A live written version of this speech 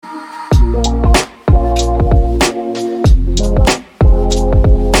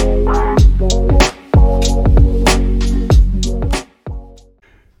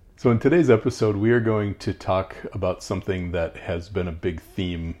So in today's episode, we are going to talk about something that has been a big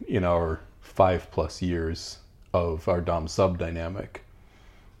theme in our 5+ years of our Dom-Sub dynamic.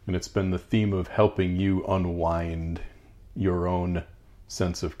 And it's been the theme of helping you unwind your own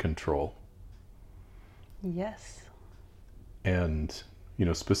sense of control. Yes. And,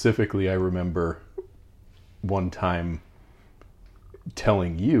 specifically, I remember one time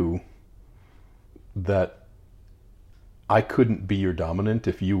telling you that I couldn't be your dominant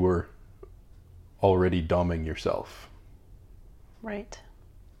if you were already doming yourself. Right.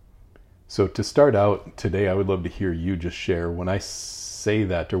 So to start out today, I would love to hear you just share, when I say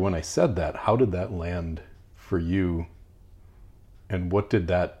that, or when I said that, how did that land for you? And what did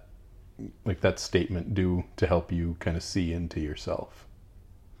that statement do to help you kind of see into yourself?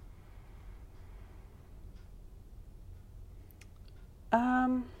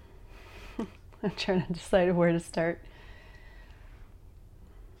 I'm trying to decide where to start.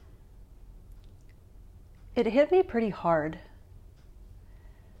 It hit me pretty hard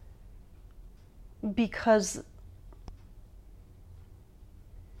because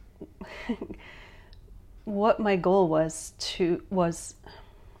what my goal was,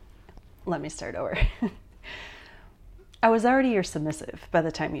 let me start over. I was already your submissive by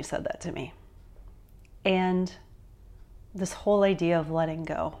the time you said that to me. And this whole idea of letting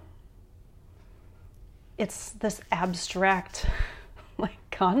go, it's this abstract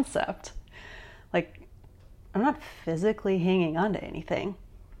concept. I'm not physically hanging on to anything,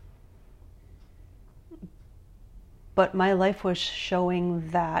 but my life was showing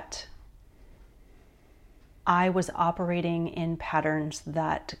that I was operating in patterns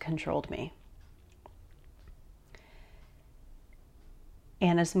that controlled me.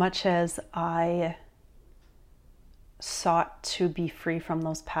 And as much as I sought to be free from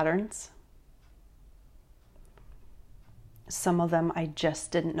those patterns, some of them I just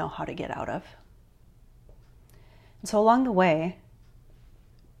didn't know how to get out of. And so along the way,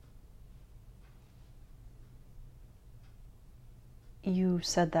 you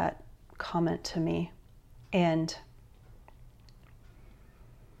said that comment to me, and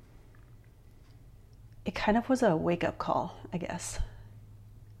it kind of was a wake-up call, I guess,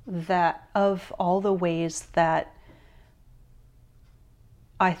 that of all the ways that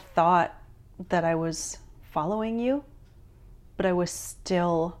I thought that I was following you, but I was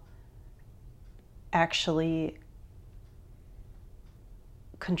still actually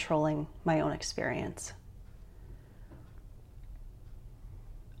controlling my own experience.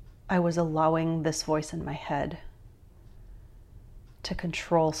 I was allowing this voice in my head to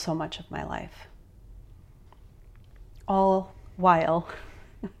control so much of my life, all while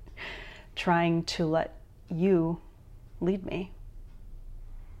trying to let you lead me.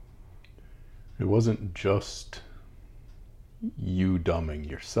 It wasn't just you dumbing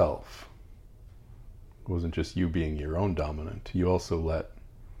yourself. It wasn't just you being your own dominant. You also let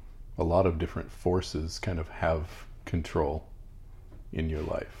a lot of different forces kind of have control in your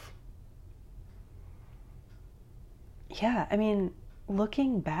life. Yeah,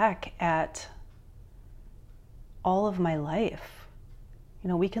 looking back at all of my life,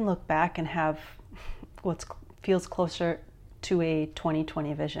 we can look back and have what feels closer to a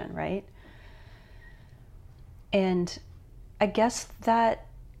 20/20 vision, right? And I guess that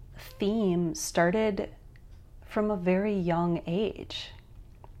theme started from a very young age.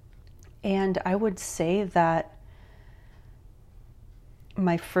 And I would say that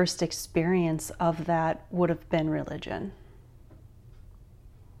my first experience of that would have been religion,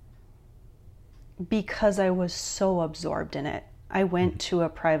 because I was so absorbed in it. I went to a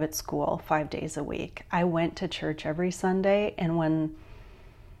private school 5 days a week. I went to church every Sunday, and when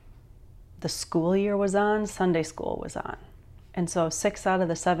the school year was on, Sunday school was on. And so 6 out of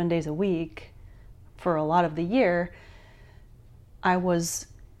the 7 days a week, for a lot of the year, I was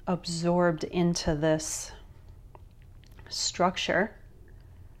absorbed into this structure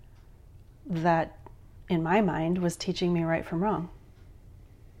that, in my mind, was teaching me right from wrong.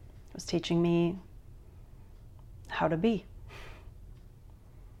 It was teaching me how to be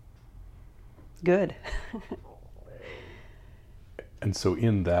good. And so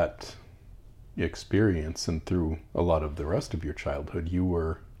in that experience and through a lot of the rest of your childhood, you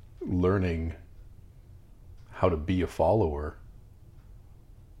were learning how to be a follower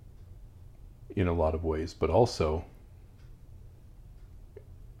in a lot of ways, but also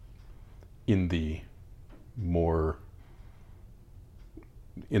in the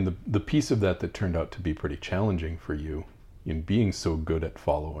piece of that turned out to be pretty challenging for you in being so good at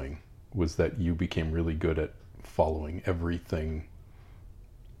following was that you became really good at following everything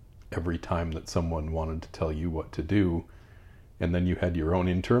every time that someone wanted to tell you what to do, And then you had your own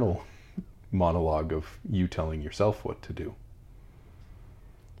internal monologue of you telling yourself what to do.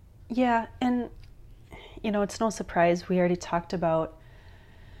 Yeah, and it's no surprise. We already talked about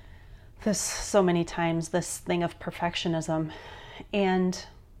this so many times, this thing of perfectionism. And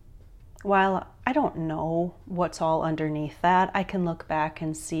while I don't know what's all underneath that, I can look back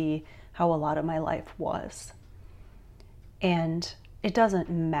and see how a lot of my life was. And it doesn't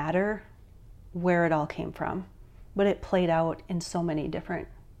matter where it all came from, but it played out in so many different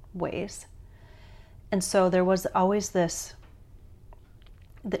ways. And so there was always this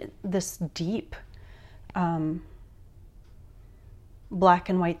deep black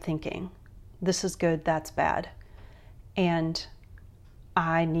and white thinking. This is good, that's bad. And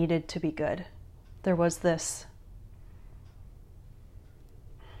I needed to be good. There was this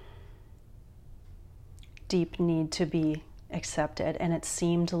deep need to be accepted. And it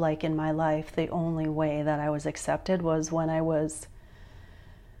seemed like in my life, the only way that I was accepted was when I was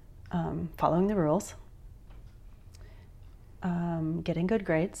following the rules, getting good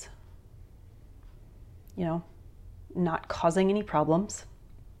grades, not causing any problems,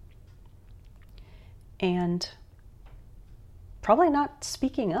 and probably not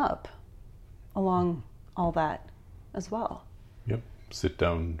speaking up along all that as well. Yep. Sit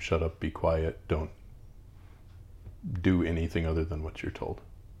down, shut up, be quiet, don't do anything other than what you're told.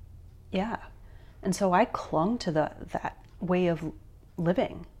 Yeah. And so I clung to that way of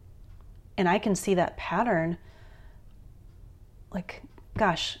living. And I can see that pattern. Like,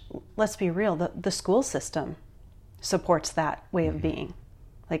 gosh, let's be real. The school system supports that way of being.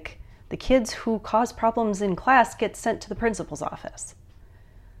 Like, the kids who cause problems in class get sent to the principal's office.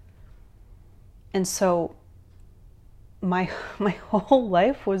 And so my whole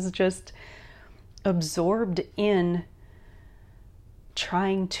life was just absorbed in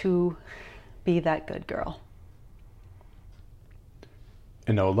trying to be that good girl.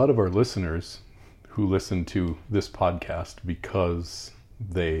 And now a lot of our listeners who listen to this podcast because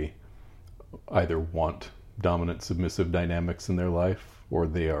they either want dominant submissive dynamics in their life, or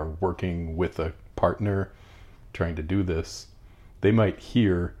they are working with a partner trying to do this, they might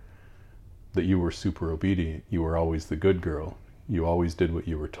hear that you were super obedient, you were always the good girl, you always did what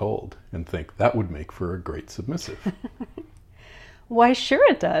you were told, and think that would make for a great submissive. Why, sure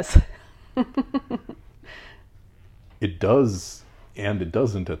it does. It does, and it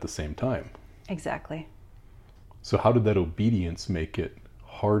doesn't at the same time. Exactly. So how did that obedience make it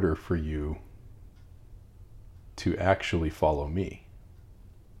harder for you to actually follow me?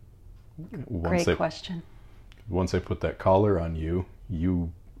 Great question. Once I put that collar on you,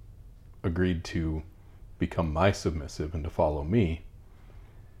 you agreed to become my submissive and to follow me.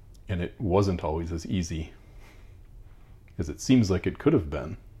 And it wasn't always as easy as it seems like it could have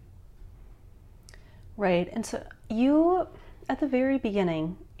been. Right. And so you, at the very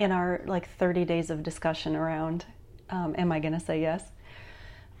beginning, in our 30 days of discussion around, am I going to say yes?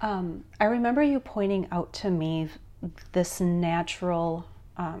 I remember you pointing out to me this natural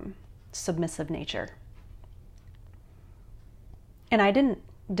submissive nature. And I didn't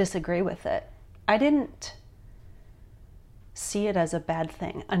disagree with it. I didn't see it as a bad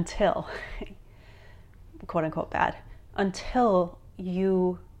thing until, quote unquote bad, until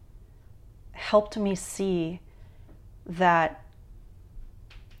you helped me see that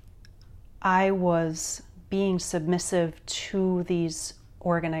I was being submissive to these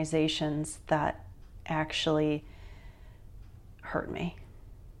organizations that actually hurt me.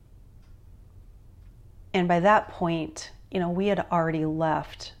 And by that point, we had already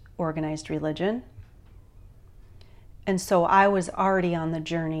left organized religion. And so I was already on the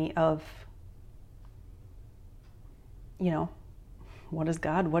journey of, what is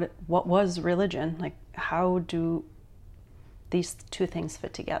God? What was religion? Like, how do these two things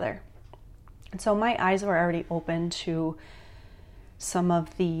fit together? And so my eyes were already open to some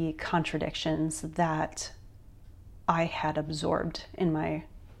of the contradictions that I had absorbed in my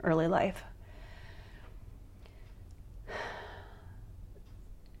early life.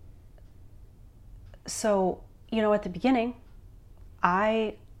 So, at the beginning,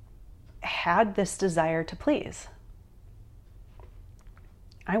 I had this desire to please.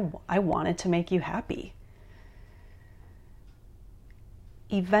 I wanted to make you happy.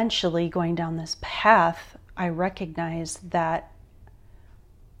 Eventually, going down this path, I recognized that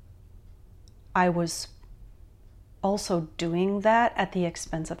I was also doing that at the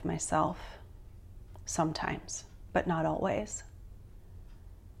expense of myself sometimes, but not always.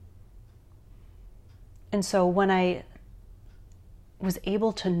 And so when I was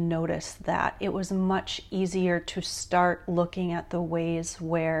able to notice that, it was much easier to start looking at the ways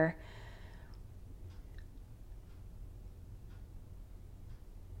where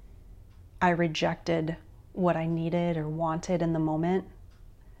I rejected what I needed or wanted in the moment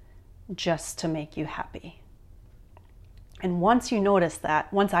just to make you happy. And once I noticed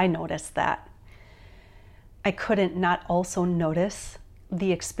that, I couldn't not also notice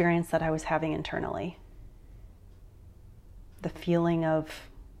the experience that I was having internally. The feeling of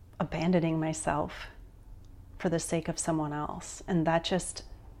abandoning myself for the sake of someone else. And that just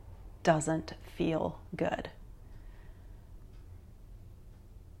doesn't feel good.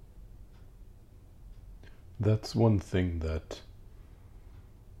 That's one thing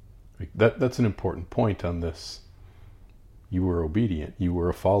that's an important point on this. You were obedient, you were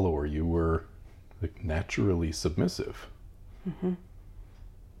a follower, you were naturally submissive. Mm-hmm.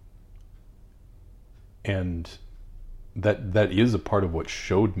 And that is a part of what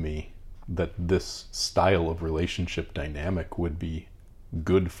showed me that this style of relationship dynamic would be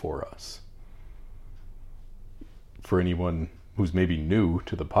good for us. For anyone who's maybe new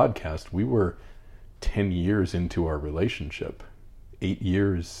to the podcast, we were 10 years into our relationship, 8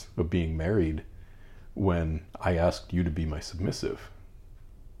 years of being married, when I asked you to be my submissive.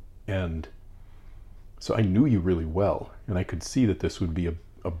 And so I knew you really well, and I could see that this would be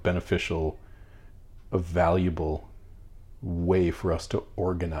a beneficial, a valuable way for us to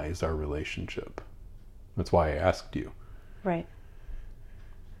organize our relationship. That's why I asked you. Right.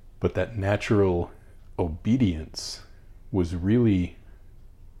 But that natural obedience was really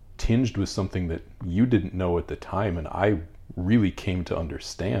tinged with something that you didn't know at the time, and I really came to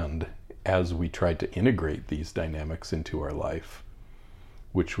understand as we tried to integrate these dynamics into our life,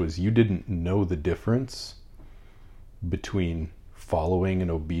 which was you didn't know the difference between following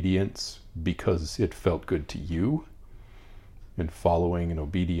and obedience because it felt good to you, and following and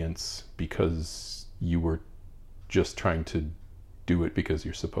obedience because you were just trying to do it because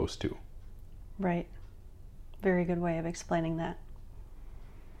you're supposed to. Right. Very good way of explaining that.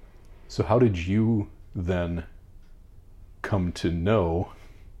 So how did you then come to know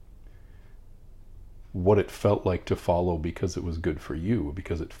what it felt like to follow because it was good for you,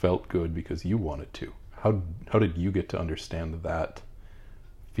 because it felt good, because you wanted to? How did you get to understand that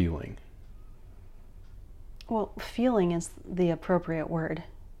feeling? Well, feeling is the appropriate word.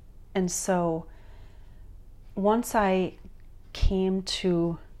 And so once I came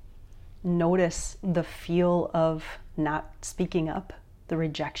to notice the feel of not speaking up, the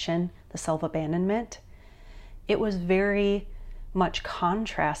rejection, the self-abandonment, it was very much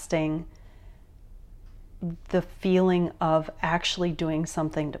contrasting the feeling of actually doing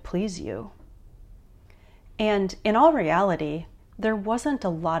something to please you. And in all reality, there wasn't a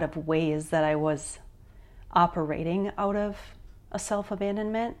lot of ways that I was operating out of a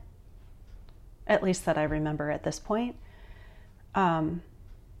self-abandonment, at least that I remember at this point. And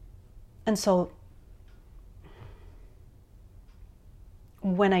so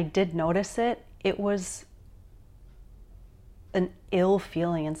when I did notice it, it was an ill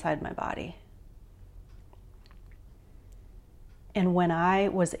feeling inside my body. And when I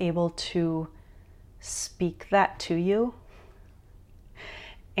was able to speak that to you,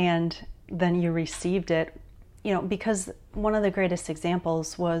 and then you received it, because one of the greatest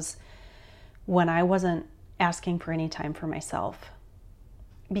examples was when I wasn't asking for any time for myself.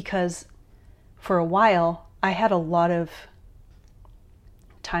 Because for a while, I had a lot of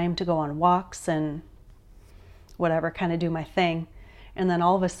time to go on walks and whatever, kind of do my thing. And then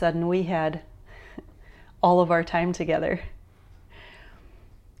all of a sudden we had all of our time together.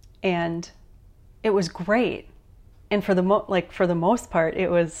 And it was great. And for the most part, it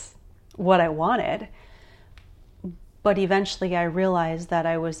was what I wanted. But eventually I realized that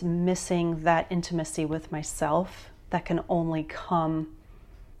I was missing that intimacy with myself that can only come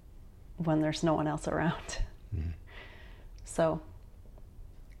when there's no one else around. Mm-hmm. So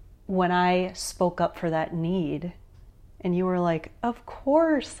when I spoke up for that need, and you were like, of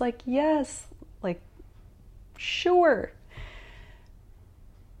course, like, yes, like, sure.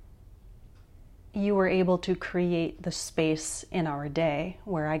 You were able to create the space in our day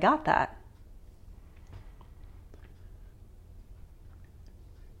where I got that.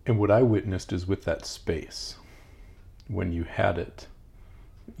 And what I witnessed is with that space, when you had it,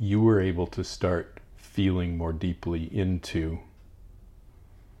 you were able to start feeling more deeply into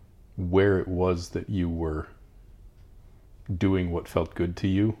where it was that you were doing what felt good to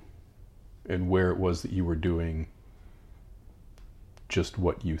you, and where it was that you were doing just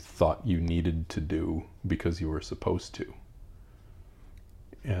what you thought you needed to do because you were supposed to.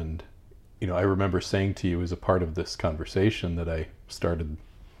 And, I remember saying to you as a part of this conversation that I started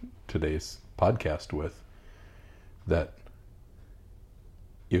today's podcast with, that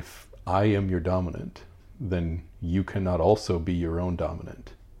if I am your dominant, then you cannot also be your own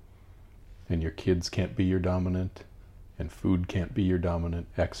dominant. and your kids can't be your dominant, and food can't be your dominant,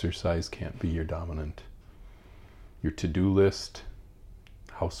 exercise can't be your dominant. Your to-do list,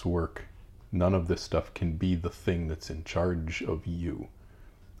 housework, none of this stuff can be the thing that's in charge of you.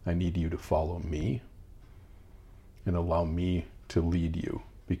 I need you to follow me and allow me to lead you,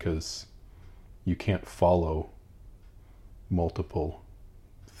 because you can't follow multiple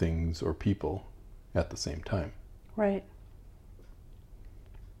things or people at the same time. Right.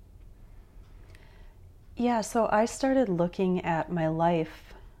 Yeah, so I started looking at my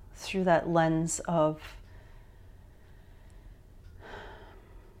life through that lens of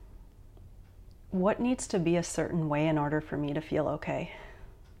what needs to be a certain way in order for me to feel okay.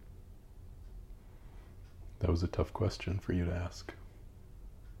 That was a tough question for you to ask.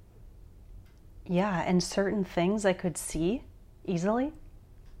 Yeah, and certain things I could see easily,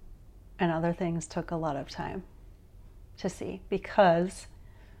 and other things took a lot of time to see because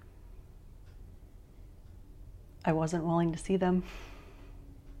I wasn't willing to see them.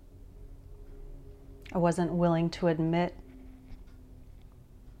 I wasn't willing to admit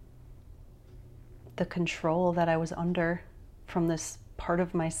the control that I was under from this part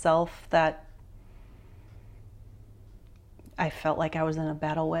of myself that I felt like I was in a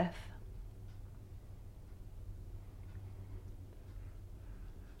battle with.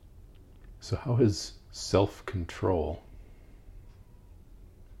 So how has self-control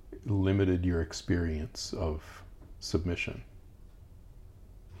limited your experience of submission?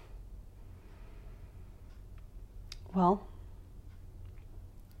 Well,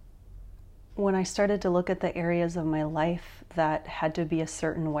 when I started to look at the areas of my life that had to be a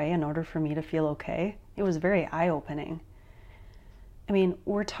certain way in order for me to feel okay, it was very eye-opening. I mean,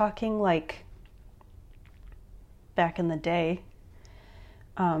 we're talking like back in the day,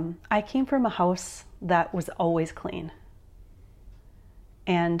 I came from a house that was always clean.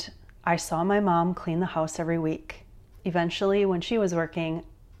 And I saw my mom clean the house every week. Eventually, when she was working,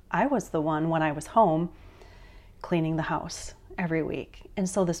 I was the one, when I was home, cleaning the house every week. And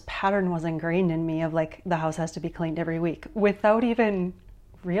so this pattern was ingrained in me of like, the house has to be cleaned every week without even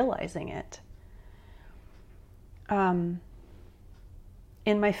realizing it. In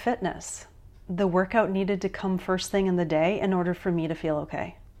my fitness, the workout needed to come first thing in the day in order for me to feel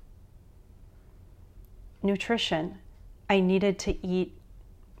okay. Nutrition, I needed to eat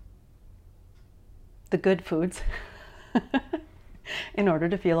the good foods in order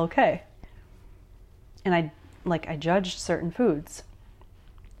to feel okay. And I judged certain foods.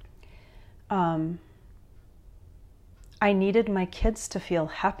 I needed my kids to feel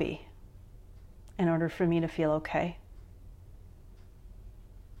happy in order for me to feel okay.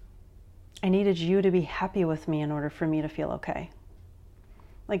 I needed you to be happy with me in order for me to feel okay.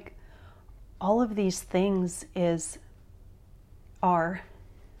 Like, all of these things are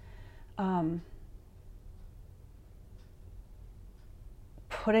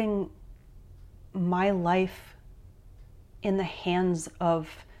putting my life in the hands of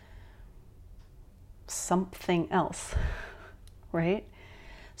something else, right?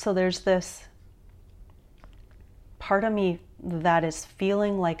 So there's this part of me that is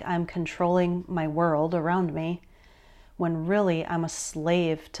feeling like I'm controlling my world around me when really I'm a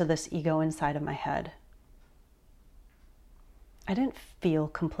slave to this ego inside of my head. I didn't feel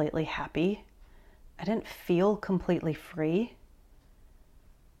completely happy. I didn't feel completely free.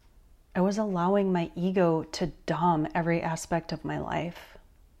 I was allowing my ego to dom every aspect of my life.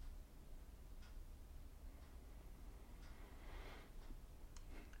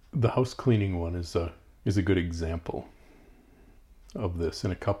 The house cleaning one is a good example of this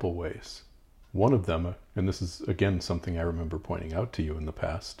in a couple ways. One of them, and this is again something I remember pointing out to you in the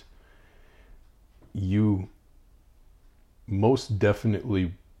past, you most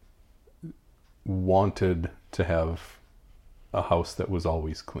definitely wanted to have a house that was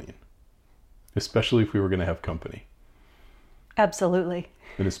always clean, especially if we were going to have company. Absolutely.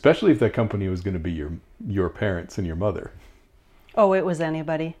 And especially if that company was going to be your parents and your mother. Oh, it was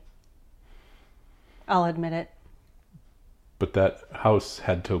anybody. I'll admit it. But that house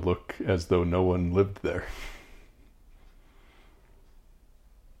had to look as though no one lived there.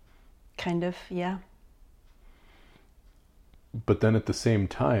 Kind of, yeah. But then at the same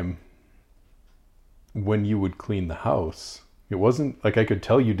time, when you would clean the house, it wasn't like I could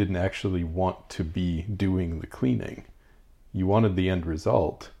tell you didn't actually want to be doing the cleaning. You wanted the end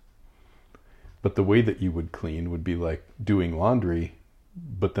result. But the way that you would clean would be like doing laundry,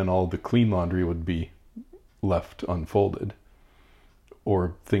 but then all the clean laundry would be left unfolded.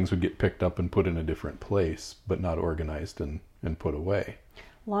 Or things would get picked up and put in a different place, but not organized and put away.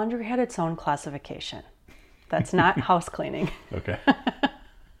 Laundry had its own classification. That's not house cleaning. Okay.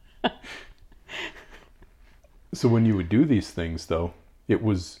 So when you would do these things, though, it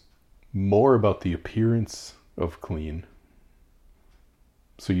was more about the appearance of clean.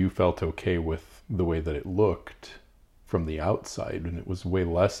 So you felt okay with the way that it looked from the outside, and it was way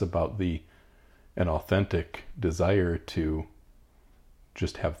less about an authentic desire to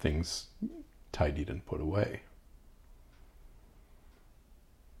just have things tidied and put away.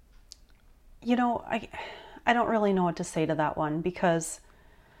 You know, I don't really know what to say to that one, because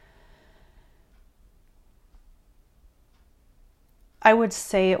I would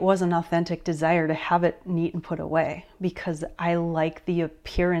say it was an authentic desire to have it neat and put away, because I like the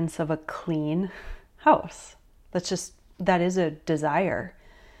appearance of a clean house. That is a desire.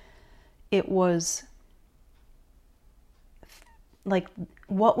 It was like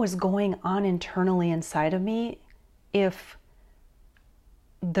what was going on internally inside of me if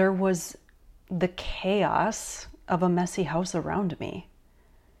there was the chaos of a messy house around me.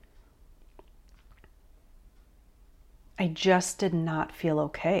 I just did not feel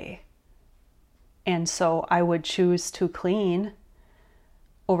okay. And so I would choose to clean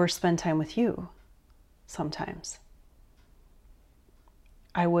over spend time with you sometimes.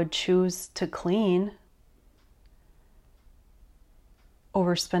 I would choose to clean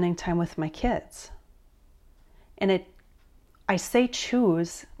over spending time with my kids. And I say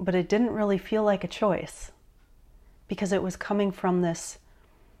choose, but it didn't really feel like a choice, because it was coming from this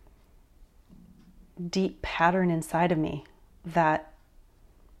deep pattern inside of me that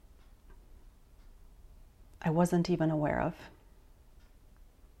I wasn't even aware of.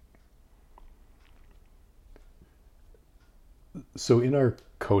 So in our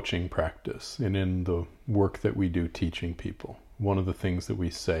coaching practice and in the work that we do teaching people, one of the things that we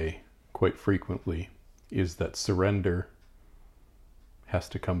say quite frequently is that surrender has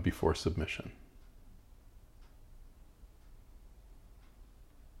to come before submission.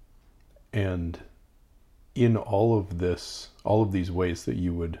 And in all of these ways that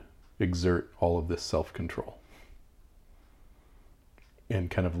you would exert all of this self-control and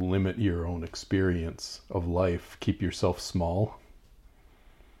kind of limit your own experience of life, keep yourself small,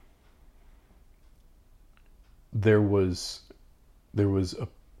 there was a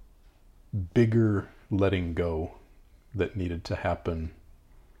bigger letting go that needed to happen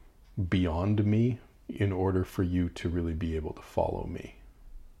beyond me in order for you to really be able to follow me.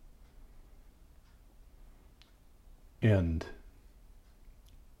 And,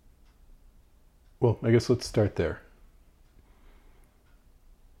 well, I guess let's start there.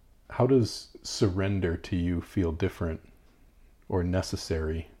 How does surrender to you feel different or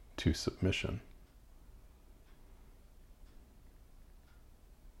necessary to submission?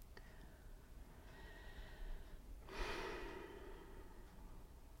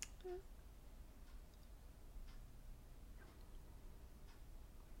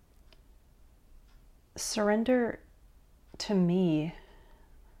 Surrender to me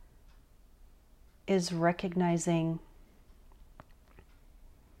is recognizing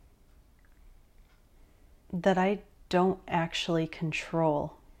that I don't actually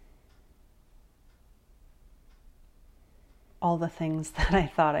control all the things that I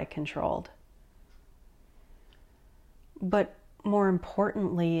thought I controlled. But more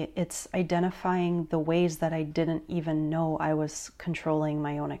importantly, it's identifying the ways that I didn't even know I was controlling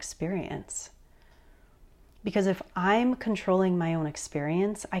my own experience. Because if I'm controlling my own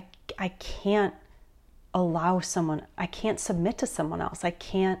experience, I can't I can't submit to someone else. I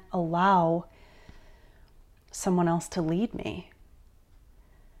can't allow someone else to lead me.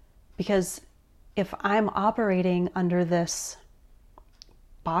 Because if I'm operating under this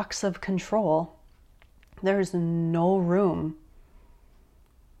box of control, there's no room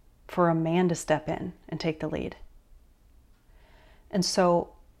for a man to step in and take the lead. And so,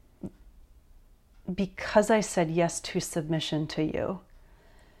 because I said yes to submission to you,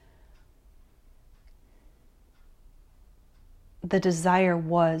 the desire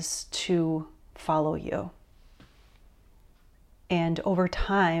was to follow you. And over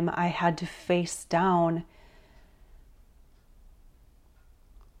time, I had to face down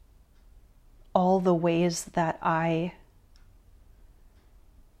all the ways that I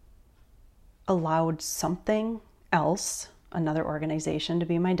allowed something else, another organization, to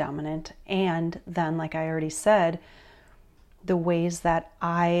be my dominant. And then, like I already said, the ways that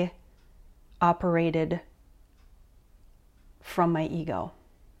I operated from my ego.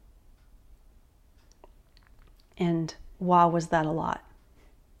 And wow, was that a lot.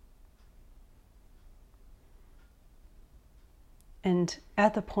 And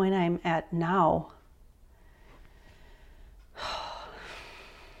at the point I'm at now,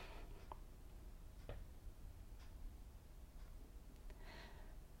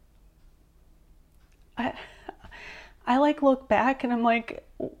 like look back and I'm like,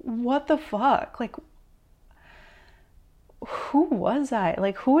 what the fuck? Like, who was I?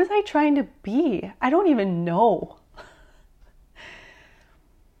 Like, who was I trying to be? I don't even know.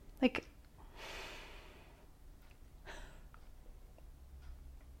 Like,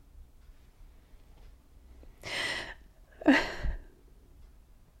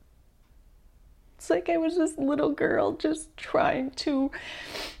 it's like I was this little girl just trying to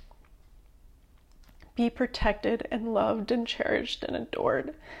be protected and loved and cherished and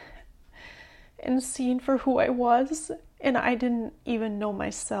adored and seen for who I was, and I didn't even know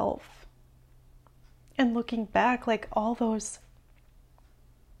myself. And looking back, like all those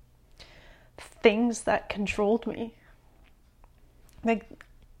things that controlled me, like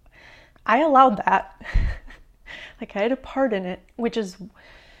I allowed that. Like I had a part in it, which is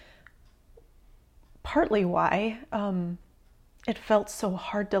partly why it felt so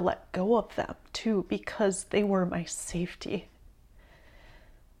hard to let go of them too, because they were my safety.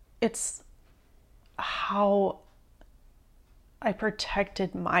 It's how I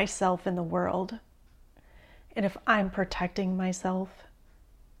protected myself in the world. And if I'm protecting myself,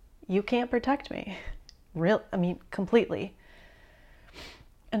 you can't protect me. Completely.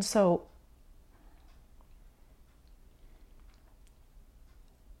 And so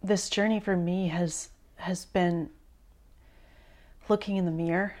this journey for me has been looking in the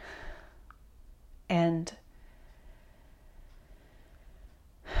mirror and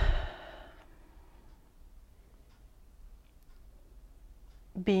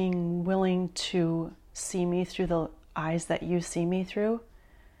being willing to see me through the eyes that you see me through,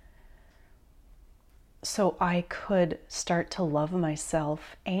 so I could start to love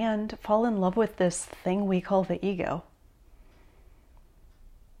myself and fall in love with this thing we call the ego.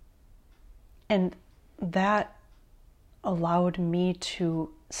 And that allowed me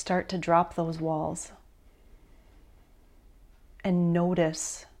to start to drop those walls and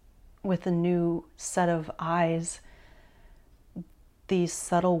notice with a new set of eyes these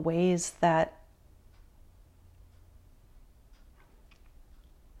subtle ways that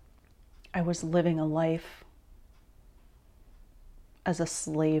I was living a life as a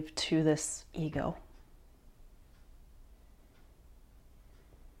slave to this ego,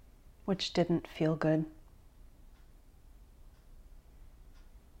 which didn't feel good.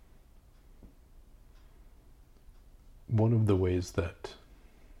 One of the ways that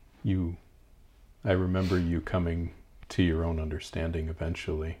I remember you coming to your own understanding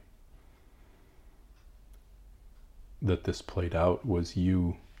eventually, that this played out, was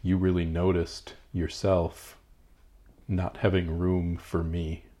you really noticed yourself not having room for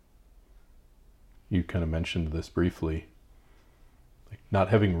me. You kind of mentioned this briefly, like not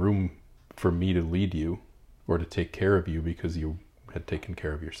having room for me to lead you or to take care of you because you had taken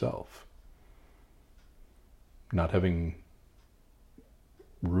care of yourself. Not having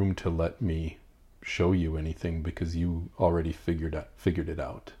room to let me show you anything because you already figured it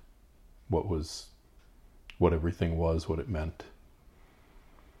out. What everything was, what it meant.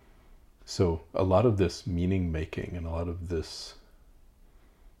 So a lot of this meaning making and a lot of this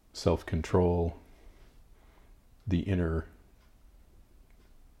self-control, the inner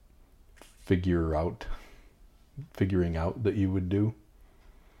figuring out that you would do,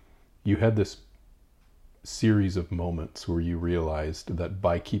 you had this series of moments where you realized that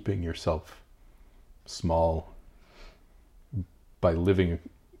by keeping yourself small, by living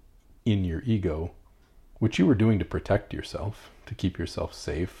in your ego, which you were doing to protect yourself, to keep yourself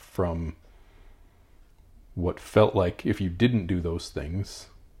safe from what felt like if you didn't do those things,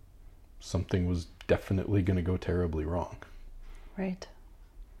 something was definitely going to go terribly wrong. Right.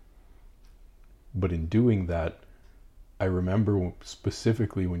 But in doing that, I remember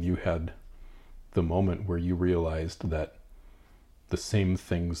specifically when you had the moment where you realized that the same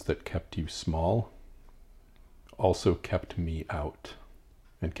things that kept you small also kept me out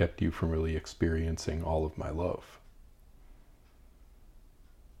and kept you from really experiencing all of my love.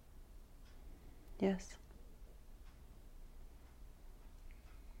 Yes.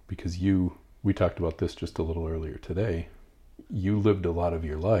 Because we talked about this just a little earlier today, you lived a lot of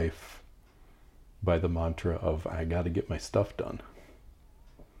your life by the mantra of, I got to get my stuff done.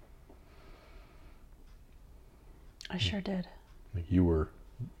 I sure did. Like you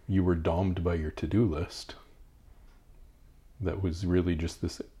were domed by your to-do list. That was really just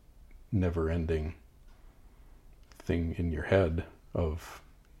this never-ending thing in your head of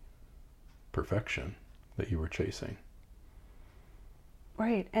perfection that you were chasing.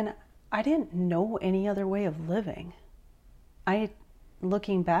 Right. And I didn't know any other way of living.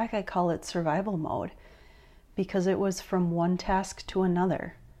 Looking back, I call it survival mode, because it was from one task to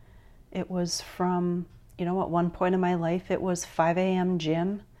another. It was from at one point in my life, it was 5 a.m.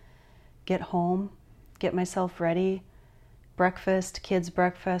 gym, get home, get myself ready, breakfast, kids'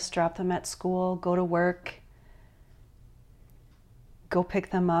 breakfast, drop them at school, go to work, go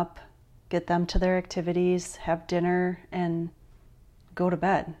pick them up, get them to their activities, have dinner, and go to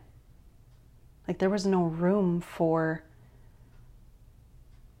bed. Like, there was no room for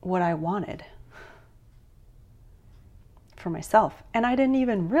what I wanted for myself. And I didn't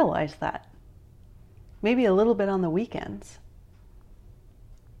even realize that. Maybe a little bit on the weekends.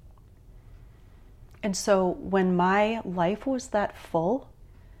 And so when my life was that full,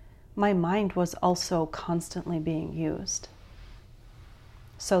 my mind was also constantly being used.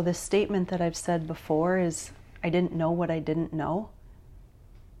 So this statement that I've said before is, I didn't know what I didn't know.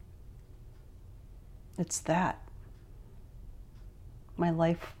 It's that. My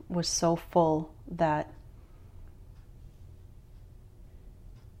life was so full that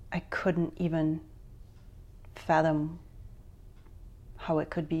I couldn't even fathom how it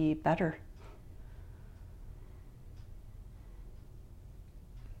could be better.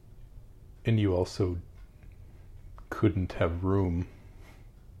 And you also couldn't have room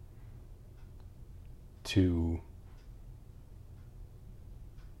to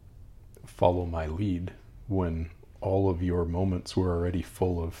follow my lead when all of your moments were already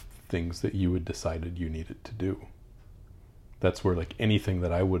full of things that you had decided you needed to do. That's where, like, anything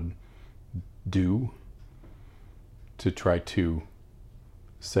that I would do to try to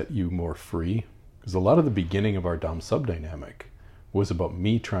set you more free, because a lot of the beginning of our Dom sub dynamic was about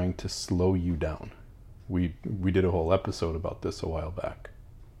me trying to slow you down. We did a whole episode about this a while back.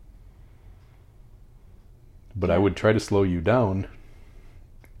 But I would try to slow you down,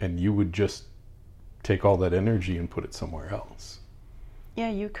 and you would just take all that energy and put it somewhere else. Yeah,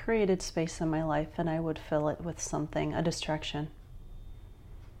 you created space in my life, and I would fill it with something, a distraction.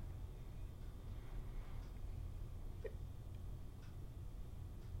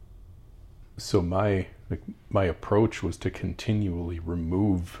 So my approach was to continually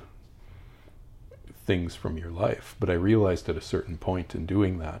remove things from your life. But I realized at a certain point in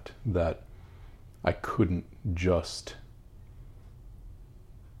doing that I couldn't just,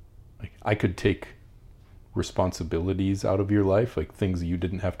 like, I could take responsibilities out of your life, like things you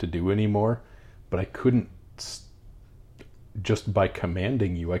didn't have to do anymore, but I couldn't, just by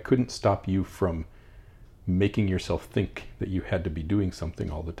commanding you, I couldn't stop you from making yourself think that you had to be doing something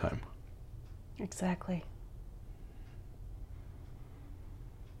all the time. Exactly.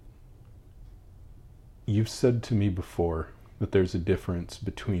 You've said to me before that there's a difference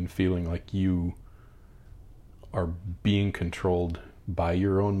between feeling like you are being controlled by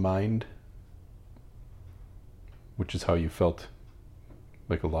your own mind, which is how you felt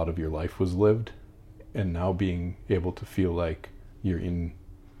like a lot of your life was lived, and now being able to feel like you're in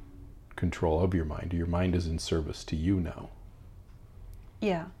control of your mind. Your mind is in service to you now.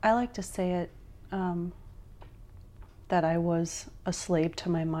 Yeah, I like to say it, that I was a slave to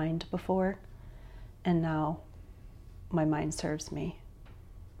my mind before, and now my mind serves me.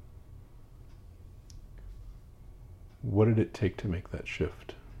 What did it take to make that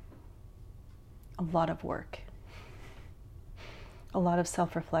shift? A lot of work, a lot of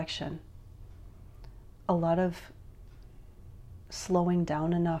self-reflection, a lot of slowing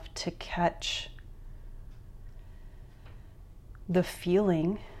down enough to catch the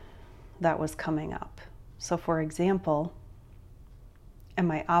feeling that was coming up. So, for example, am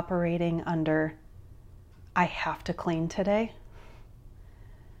I operating under, I have to clean today?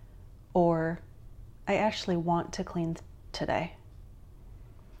 Or I actually want to clean today?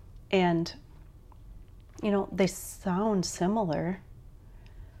 And, they sound similar,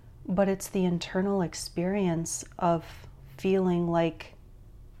 but it's the internal experience of feeling like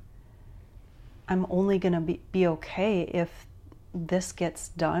I'm only going to be okay if this gets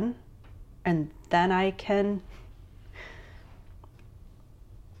done, and then I can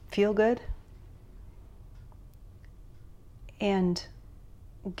feel good. And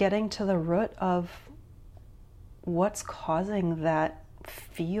getting to the root of what's causing that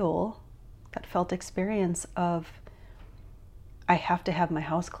felt experience of, I have to have my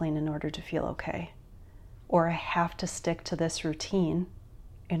house clean in order to feel okay, or I have to stick to this routine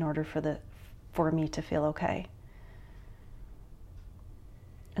in order for me to feel okay.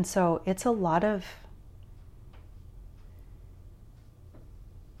 And so it's a lot of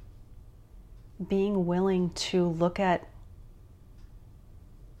being willing to look at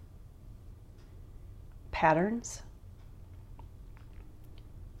patterns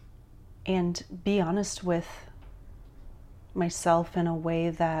and be honest with myself in a way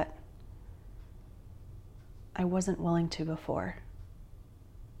that I wasn't willing to before.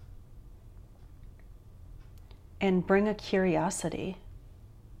 and bring a curiosity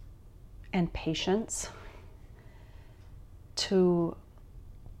and patience to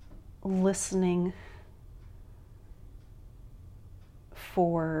listening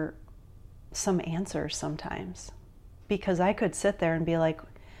for some answers sometimes. Because I could sit there and be like,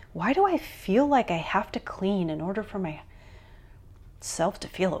 why do I feel like I have to clean in order for myself to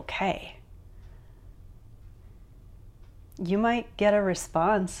feel okay? You might get a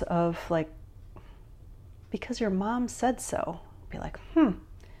response of like, because your mom said so. Be like,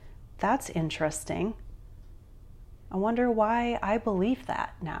 that's interesting. I wonder why I believe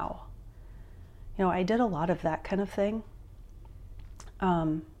that now. You know, I did a lot of that kind of thing.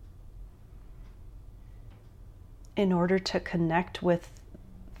 In order to connect with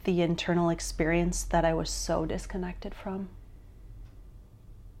the internal experience that I was so disconnected from.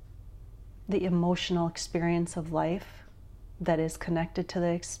 The emotional experience of life that is connected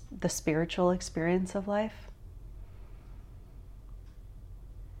to the spiritual experience of life.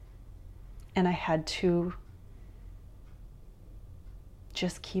 And I had to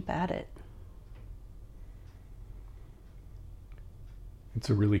just keep at it. It's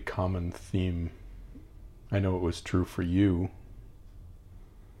a really common theme. I know it was true for you,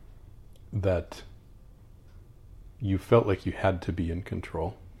 that you felt like you had to be in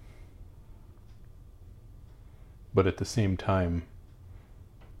control. But at the same time,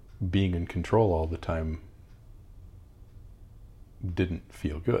 being in control all the time didn't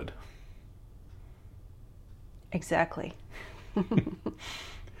feel good. Exactly.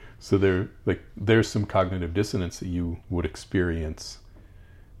 So there's some cognitive dissonance that you would experience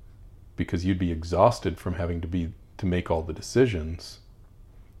because you'd be exhausted from having to make all the decisions,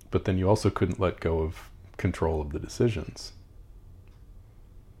 but then you also couldn't let go of control of the decisions.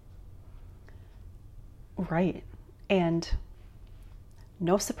 Right. And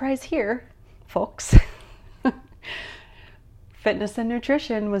no surprise here, folks. Fitness and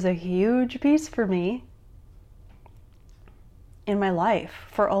nutrition was a huge piece for me in my life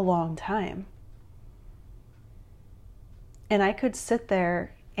for a long time. And I could sit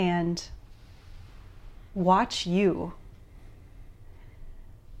there and watch you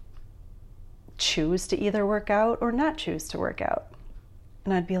choose to either work out or not choose to work out.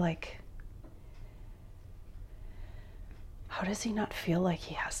 And I'd be like, how does he not feel like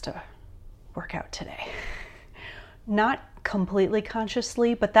he has to work out today? Not completely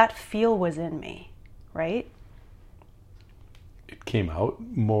consciously, but that feel was in me, right? It came out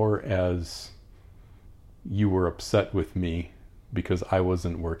more as you were upset with me because I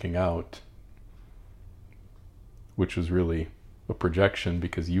wasn't working out, which was really a projection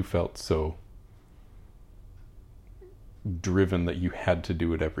because you felt so driven that you had to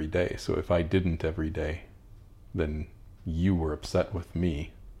do it every day. So if I didn't every day, then you were upset with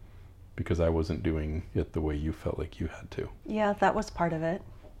me because I wasn't doing it the way you felt like you had to. Yeah, that was part of it.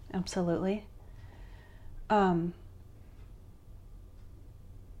 Absolutely. I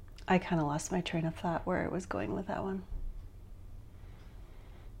kind of lost my train of thought where I was going with that one.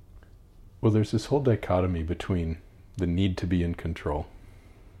 Well, there's this whole dichotomy between the need to be in control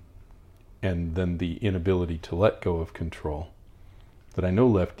and then the inability to let go of control that I know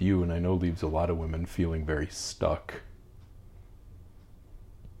left you, and I know leaves a lot of women feeling very stuck.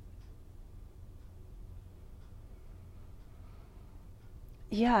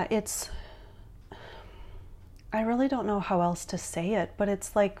 Yeah, I really don't know how else to say it, but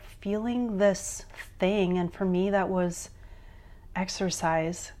it's like feeling this thing, and for me that was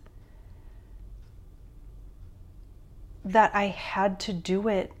exercise, that I had to do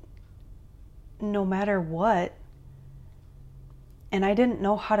it no matter what, and I didn't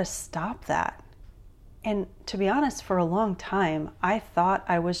know how to stop that. And to be honest, for a long time, I thought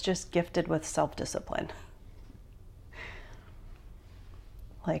I was just gifted with self-discipline.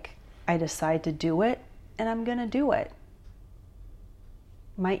 Like, I decide to do it, and I'm gonna do it.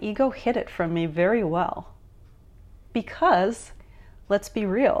 My ego hid it from me very well. Because, let's be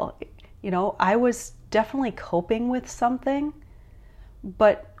real, I was definitely coping with something,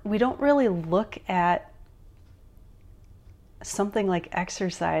 but we don't really look at something like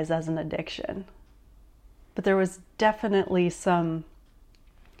exercise as an addiction. But there was definitely some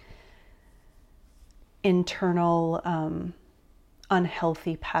internal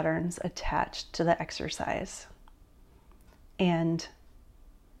unhealthy patterns attached to the exercise and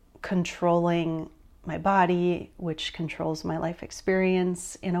controlling my body, which controls my life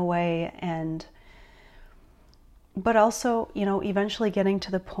experience in a way, but also, eventually getting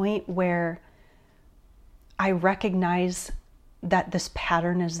to the point where I recognize that this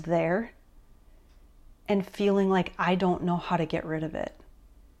pattern is there and feeling like I don't know how to get rid of it.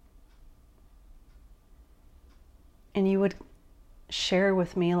 And you would share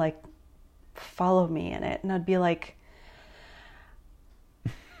with me, like, follow me in it. And I'd be like,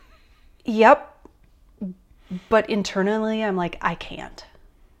 yep. But internally, I'm like, I can't.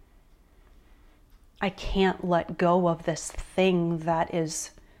 I can't let go of this thing that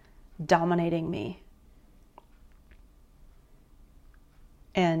is dominating me.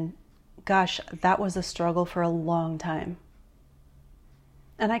 And gosh, that was a struggle for a long time.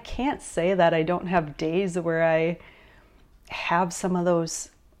 And I can't say that I don't have days where I have some of those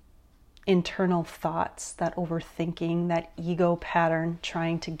internal thoughts, that overthinking, that ego pattern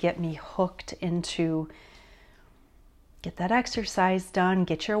trying to get me hooked into get that exercise done,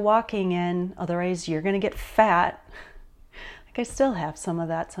 get your walking in, otherwise you're going to get fat. Like, I still have some of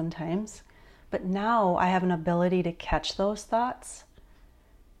that sometimes. But now I have an ability to catch those thoughts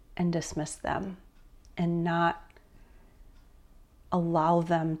and dismiss them and not allow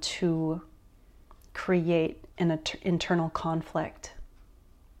them to create an internal conflict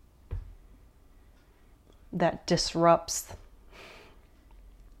that disrupts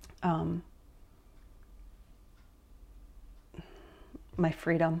my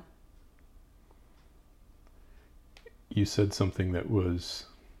freedom. You said something that was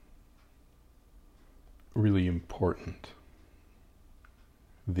really important.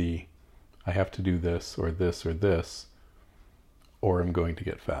 I have to do this or this or this, or I'm going to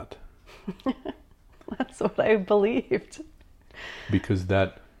get fat. That's what I believed. Because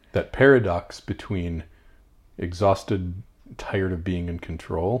that paradox between exhausted, tired of being in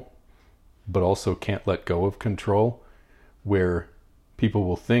control, but also can't let go of control, where people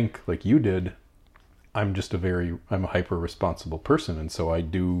will think, like you did, I'm a hyper responsible person, and so I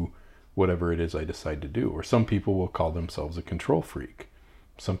do whatever it is I decide to do. Or some people will call themselves a control freak.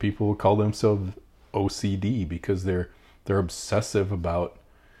 Some people will call themselves OCD because they're obsessive about,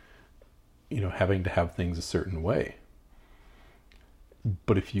 having to have things a certain way.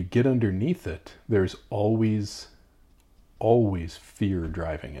 But if you get underneath it, there's always fear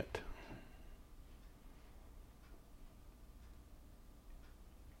driving it.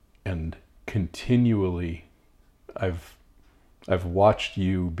 And continually, I've watched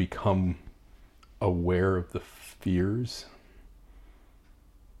you become aware of the fears,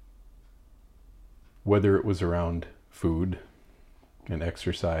 whether it was around food and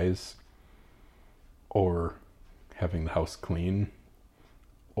exercise, or having the house clean,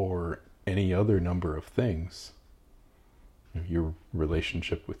 or any other number of things. Your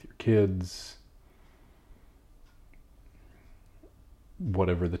relationship with your kids,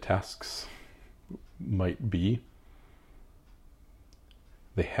 whatever the tasks might be,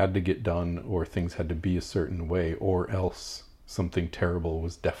 they had to get done, or things had to be a certain way, or else something terrible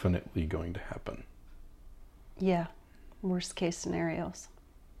was definitely going to happen. Yeah, worst case scenarios.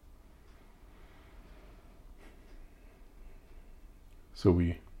 So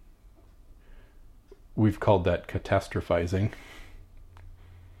we've called that catastrophizing,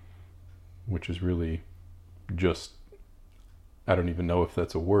 which is really just, I don't even know if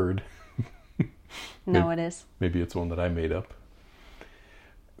that's a word. No, it is. Maybe it's one that I made up.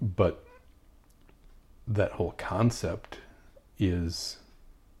 But that whole concept is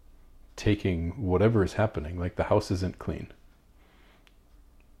taking whatever is happening, like the house isn't clean.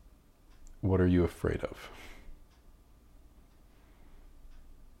 What are you afraid of?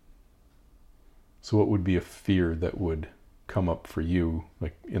 So what would be a fear that would come up for you,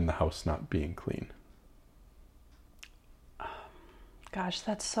 like in the house not being clean? Gosh,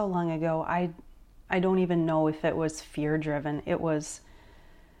 that's so long ago. I don't even know if it was fear driven. It was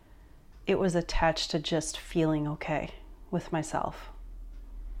attached to just feeling okay with myself.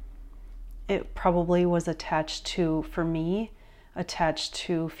 It probably was attached to feeling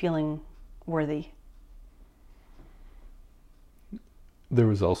worthy. There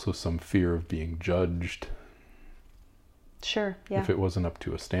was also some fear of being judged. Sure, yeah. If it wasn't up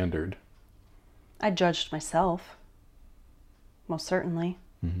to a standard. I judged myself, most certainly.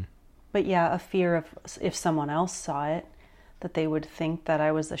 Mm-hmm. But yeah, a fear of if someone else saw it, that they would think that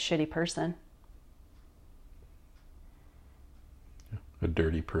I was a shitty person. A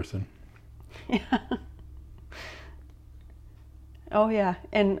dirty person. Yeah. Oh yeah.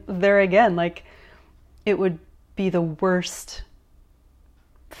 And there again, like, it would be the worst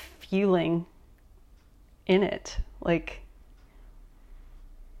feeling in it. Like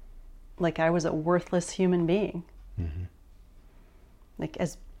I was a worthless human being. Mm-hmm. Like,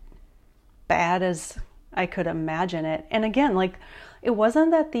 as bad as I could imagine it. And again, like, it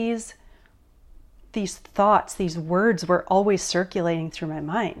wasn't that these thoughts, these words were always circulating through my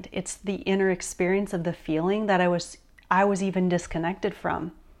mind. It's the inner experience of the feeling that I was even disconnected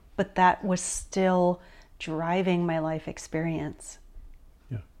from, but that was still driving my life experience.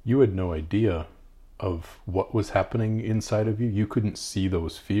 Yeah. You had no idea of what was happening inside of you. You couldn't see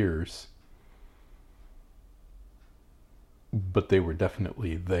those fears, but they were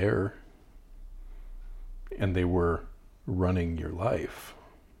definitely there, and they were running your life.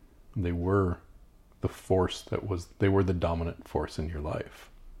 They were the force they were the dominant force in your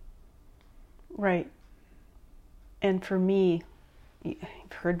life. Right. And for me, you've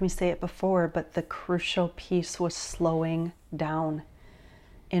heard me say it before, but the crucial piece was slowing down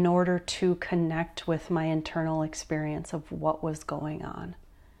in order to connect with my internal experience of what was going on.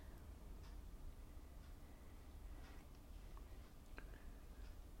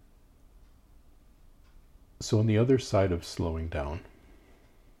 So on the other side of slowing down,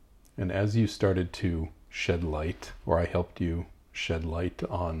 and as you started to shed light, or I helped you shed light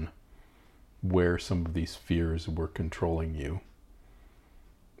on where some of these fears were controlling you,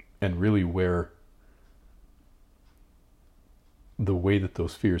 and really where the way that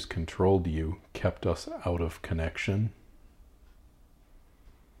those fears controlled you kept us out of connection,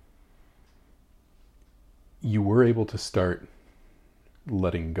 you were able to start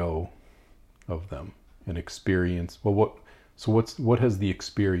letting go of them and experience, what has the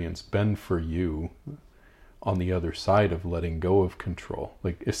experience been for you on the other side of letting go of control,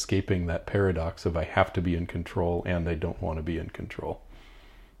 like escaping that paradox of I have to be in control and I don't want to be in control.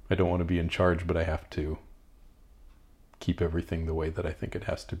 I don't want to be in charge, but I have to keep everything the way that I think it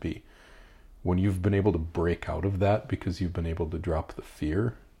has to be. When you've been able to break out of that because you've been able to drop the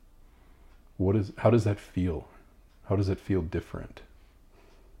fear, how does that feel? How does it feel different?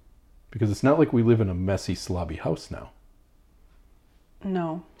 Because it's not like we live in a messy, slobby house now.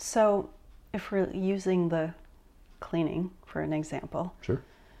 No. So if we're using the cleaning for an example. Sure.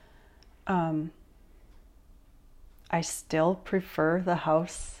 I still prefer the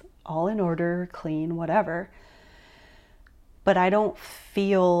house all in order, clean, whatever. But I don't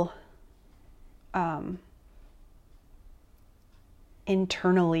feel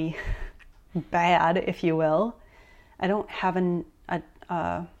internally bad, if you will. I don't have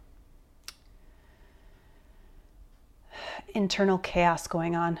internal chaos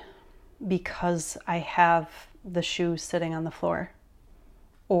going on because I have the shoes sitting on the floor,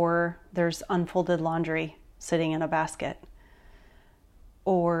 or there's unfolded laundry sitting in a basket,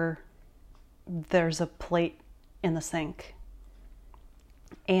 or there's a plate in the sink.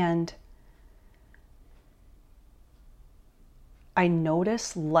 And I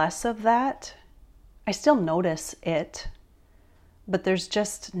notice less of that. I still notice it, but there's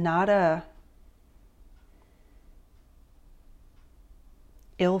just not a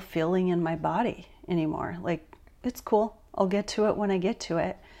ill feeling in my body anymore. Like, it's cool. I'll get to it when I get to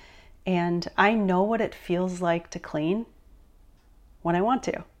it. And I know what it feels like to clean when I want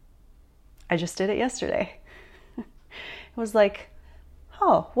to. I just did it yesterday. It was like,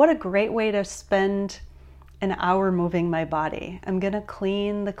 oh, what a great way to spend an hour moving my body. I'm going to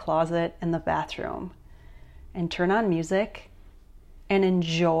clean the closet and the bathroom and turn on music and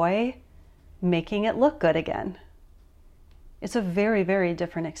enjoy making it look good again. It's a very, very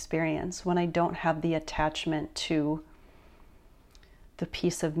different experience when I don't have the attachment to the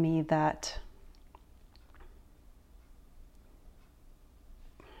piece of me that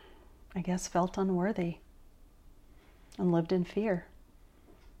I guess felt unworthy and lived in fear.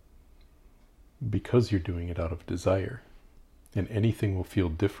 Because you're doing it out of desire. And anything will feel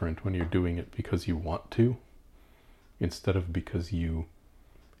different when you're doing it because you want to, instead of because you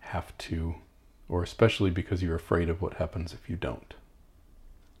have to, or especially because you're afraid of what happens if you don't.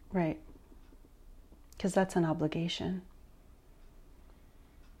 Right. Because that's an obligation.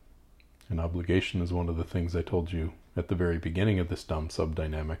 An obligation is one of the things I told you at the very beginning of this Dom-Sub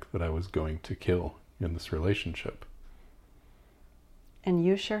dynamic that I was going to kill in this relationship. And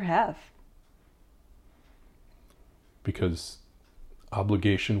you sure have. Because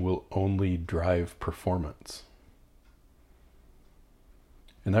obligation will only drive performance.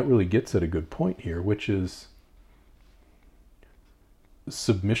 And that really gets at a good point here, which is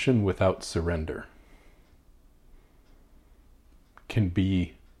submission without surrender can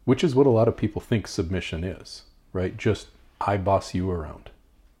be, which is what a lot of people think submission is, right? Just, I boss you around.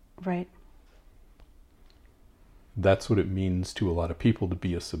 Right. That's what it means to a lot of people to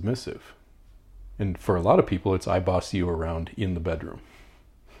be a submissive. And for a lot of people, it's I boss you around in the bedroom.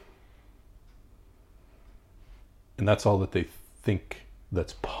 And that's all that they think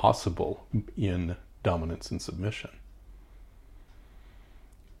that's possible in dominance and submission.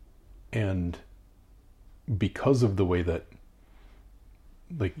 And because of the way that,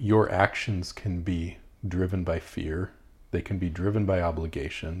 like, your actions can be driven by fear, they can be driven by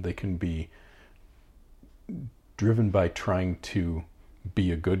obligation, they can be driven by trying to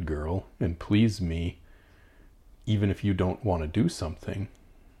be a good girl and please me, even if you don't want to do something,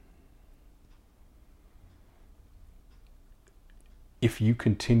 if you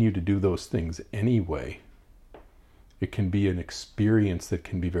continue to do those things anyway, it can be an experience that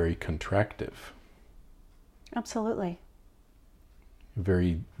can be very contractive. Absolutely.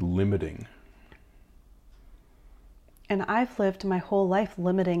 Very limiting. And I've lived my whole life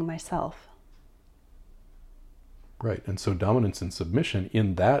limiting myself. Right. And so dominance and submission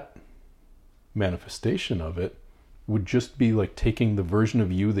in that manifestation of it would just be like taking the version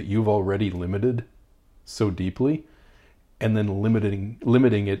of you that you've already limited so deeply and then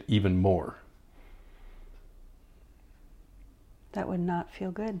limiting it even more. That would not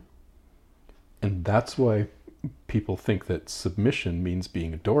feel good. And that's why people think that submission means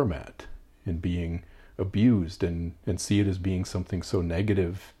being a doormat and being abused and see it as being something so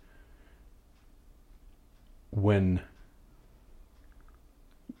negative, when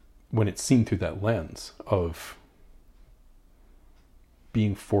it's seen through that lens of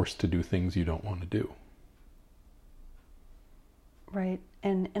being forced to do things you don't want to do. Right.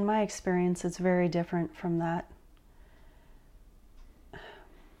 And in my experience, it's very different from that.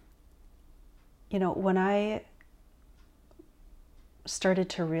 You know, when I started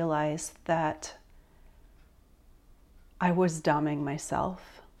to realize that I was dumbing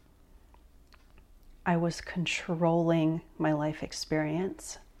myself, I was controlling my life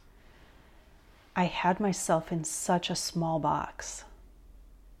experience, I had myself in such a small box.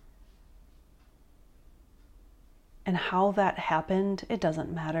 And how that happened, it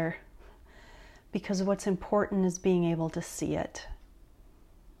doesn't matter. Because what's important is being able to see it.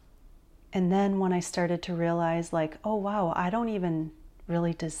 And then when I started to realize, like, oh wow, I don't even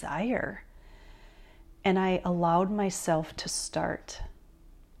really desire. And I allowed myself to start.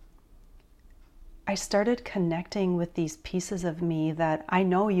 I started connecting with these pieces of me that I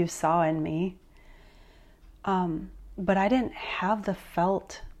know you saw in me. But I didn't have the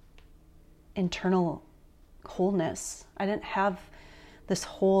felt internal wholeness. I didn't have this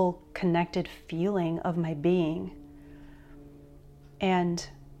whole connected feeling of my being. And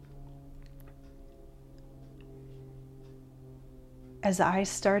as I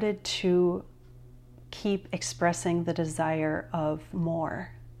started to keep expressing the desire of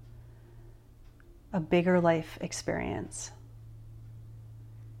more, a bigger life experience,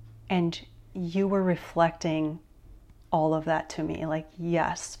 and you were reflecting all of that to me, like,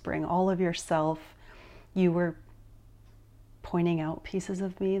 yes, bring all of yourself. You were pointing out pieces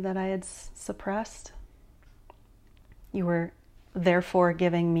of me that I had suppressed. You were therefore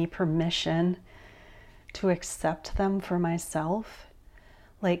giving me permission to accept them for myself.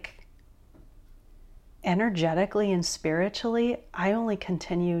 Like, energetically and spiritually, I only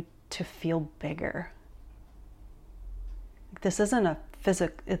continue to feel bigger. This isn't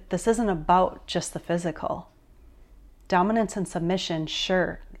about just the physical. Dominance and submission,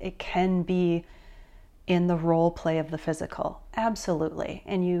 sure, it can be in the role play of the physical, absolutely.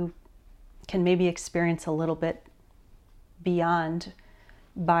 And you can maybe experience a little bit beyond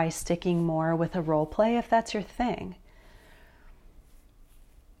by sticking more with a role play if that's your thing.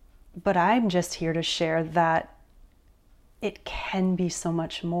 But I'm just here to share that it can be so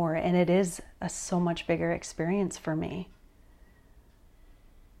much more, and it is a so much bigger experience for me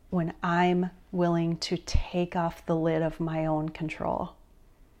when I'm willing to take off the lid of my own control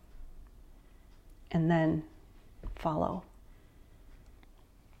and then follow.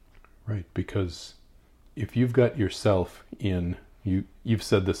 Right, because if you've got yourself in, you've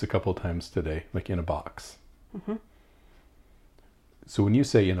said this a couple times today, like in a box. Mm-hmm. So when you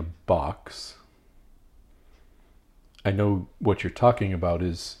say in a box, I know what you're talking about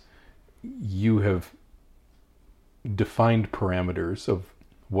is you have defined parameters of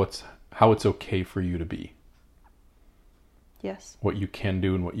how it's okay for you to be. Yes. What you can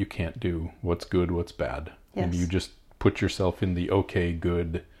do and what you can't do, what's good, what's bad. Yes. And you just put yourself in the okay,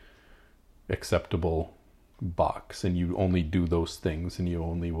 good, acceptable box, and you only do those things, and you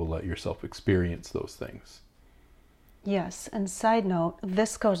only will let yourself experience those things. Yes, and side note,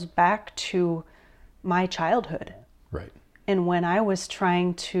 this goes back to my childhood. Right. And when I was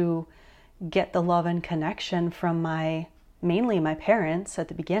trying to get the love and connection from mainly my parents at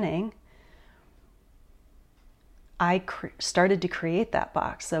the beginning, I started to create that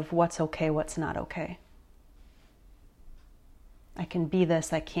box of what's okay, what's not okay. I can be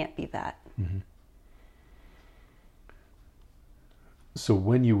this, I can't be that. Mm-hmm. So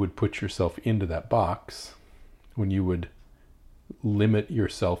when you would put yourself into that box, when you would limit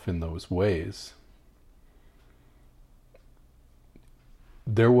yourself in those ways,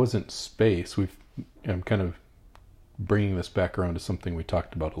 there wasn't space. I'm kind of bringing this back around to something we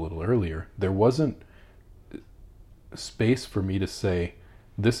talked about a little earlier. There wasn't space for me to say,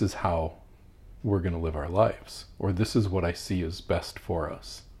 this is how we're going to live our lives, or this is what I see as best for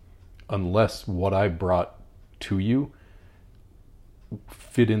us, unless what I brought to you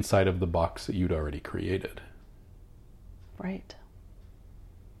fit inside of the box that you'd already created. Right.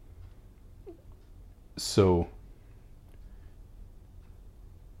 So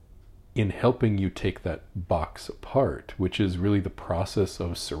in helping you take that box apart, which is really the process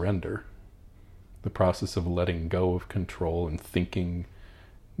of surrender, the process of letting go of control and thinking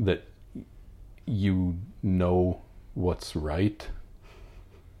that you know what's right.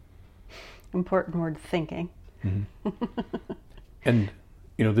 Important word, thinking. Mm-hmm. And,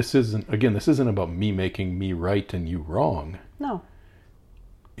 you know, this isn't about me making me right and you wrong. No.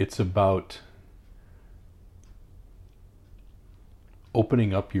 It's about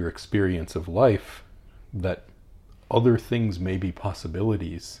opening up your experience of life, that other things may be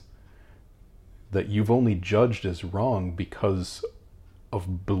possibilities that you've only judged as wrong because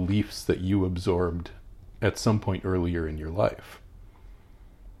of beliefs that you absorbed at some point earlier in your life.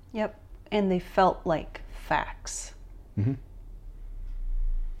 Yep. And they felt like facts. Mm-hmm.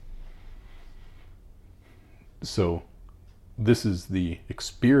 So this is the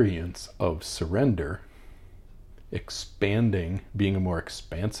experience of surrender, expanding, being a more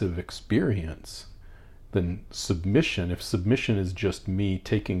expansive experience than submission. If submission is just me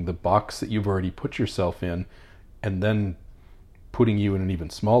taking the box that you've already put yourself in and then putting you in an even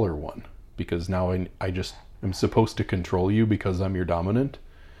smaller one, because now I just am supposed to control you because I'm your dominant,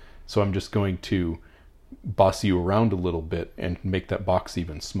 so I'm just going to boss you around a little bit and make that box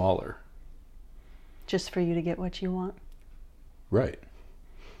even smaller. Just for you to get what you want. Right.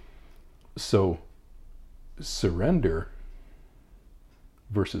 So surrender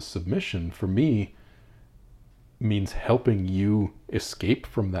versus submission for me means helping you escape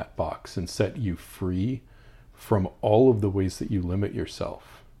from that box and set you free from all of the ways that you limit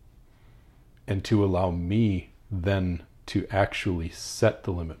yourself, and to allow me then to actually set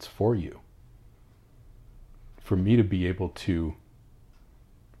the limits for you. For me to be able to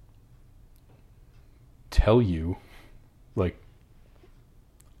tell you, like,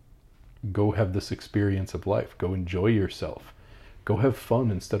 go have this experience of life, go enjoy yourself, go have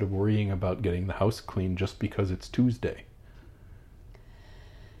fun instead of worrying about getting the house clean just because it's Tuesday.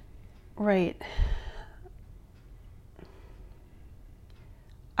 Right.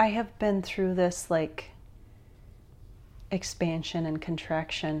 I have been through this like expansion and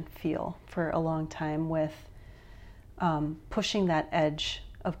contraction feel for a long time with pushing that edge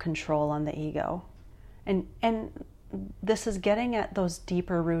of control on the ego. And this is getting at those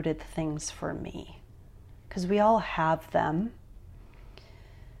deeper rooted things for me, because we all have them,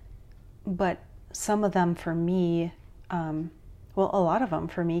 but some of them for me, a lot of them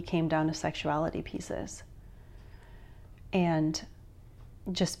for me came down to sexuality pieces, and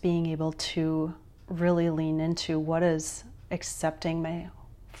just being able to really lean into what does accepting my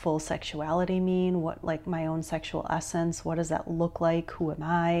full sexuality mean, what, like, my own sexual essence, what does that look like, who am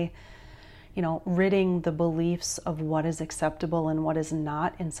I, you know, ridding the beliefs of what is acceptable and what is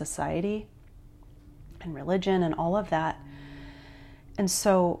not in society and religion and all of that. And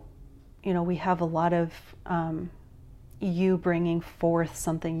so, you know, we have a lot of you bringing forth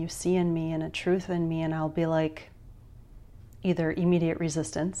something you see in me and a truth in me, and I'll be like, either immediate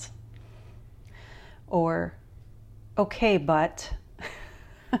resistance or, okay, but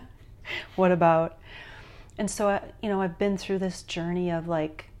what about? And so, you know, I've been through this journey of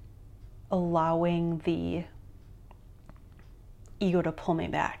like allowing the ego to pull me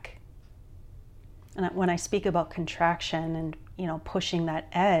back. And when I speak about contraction and, you know, pushing that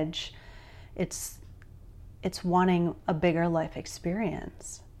edge, it's wanting a bigger life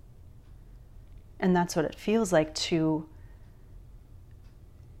experience. And that's what it feels like to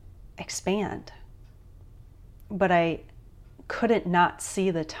expand. But I couldn't not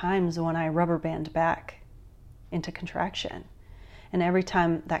see the times when I rubber band back into contraction. And every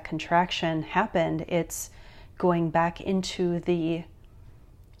time that contraction happened, it's going back into the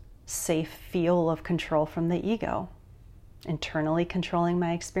safe feel of control from the ego, internally controlling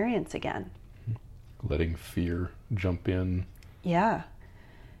my experience again. Letting fear jump in. Yeah.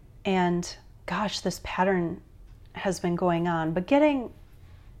 And gosh, this pattern has been going on, but getting,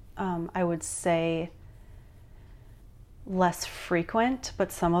 I would say, less frequent,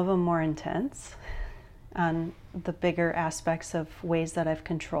 but some of them more intense on the bigger aspects of ways that I've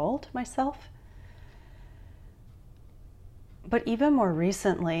controlled myself. But even more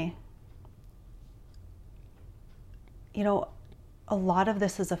recently, you know, a lot of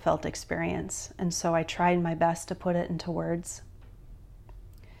this is a felt experience, and so I tried my best to put it into words.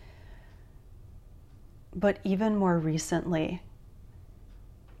 But even more recently,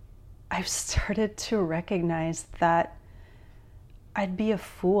 I've started to recognize that I'd be a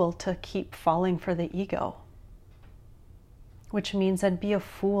fool to keep falling for the ego, which means I'd be a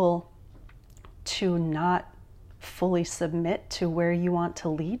fool to not fully submit to where you want to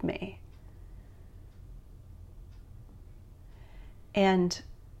lead me. And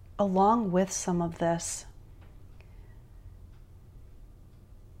along with some of this,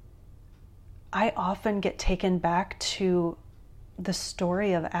 I often get taken back to the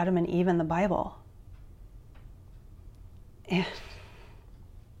story of Adam and Eve in the Bible. And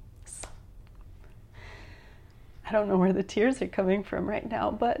I don't know where the tears are coming from right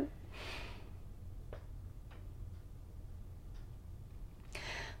now, but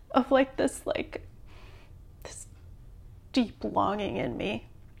of this deep longing in me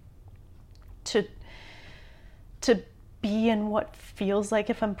to be in what feels like,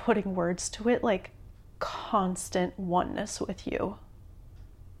 if I'm putting words to it, like constant oneness with you.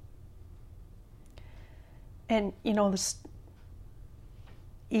 And this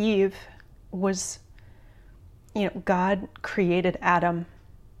Eve was, God created Adam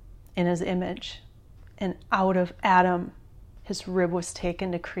in his image, and out of Adam his rib was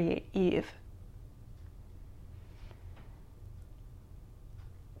taken to create Eve.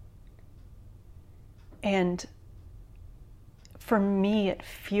 And for me, it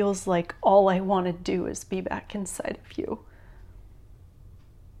feels like all I want to do is be back inside of you.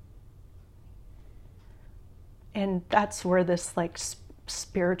 And that's where this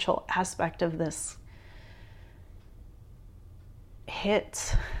spiritual aspect of this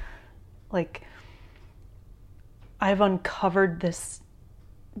hits. I've uncovered this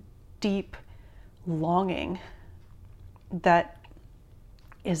deep longing that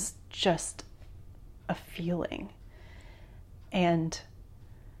is just a feeling. And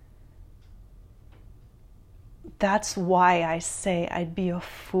that's why I say I'd be a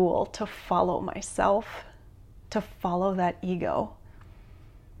fool to follow myself, to follow that ego,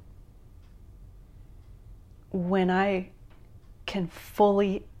 when I can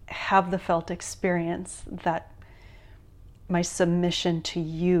fully have the felt experience that my submission to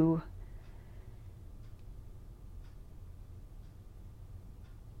you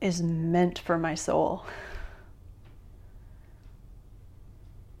is meant for my soul.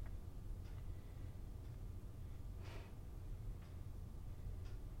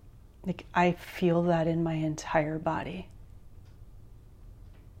 I feel that in my entire body,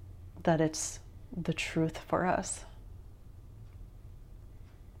 that it's the truth for us.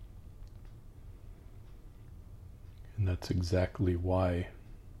 And that's exactly why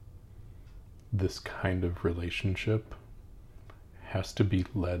this kind of relationship has to be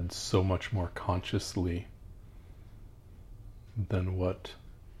led so much more consciously than what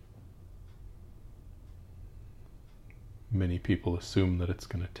many people assume that it's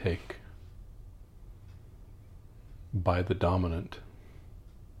going to take by the dominant.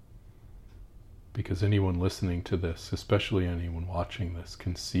 Because anyone listening to this, especially anyone watching this,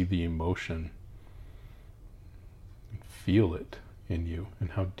 can see the emotion and feel it in you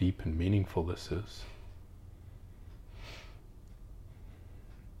and how deep and meaningful this is.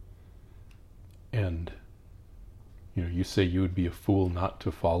 And you say you would be a fool not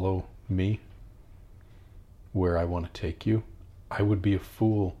to follow me where I want to take you. I would be a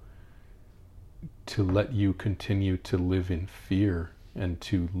fool to let you continue to live in fear and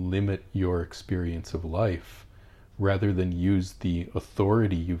to limit your experience of life rather than use the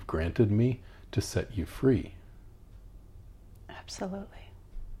authority you've granted me to set you free. Absolutely.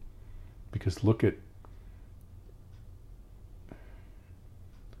 Because look at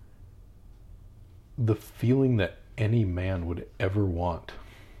the feeling that any man would ever want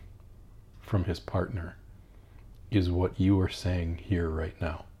from his partner is what you are saying here right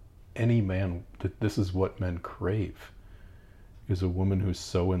now. Any man, this is what men crave, is a woman who's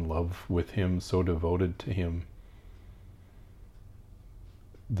so in love with him, so devoted to him,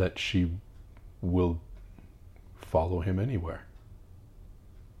 that she will follow him anywhere.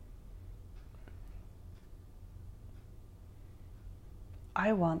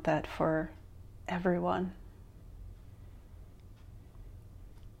 I want that for everyone.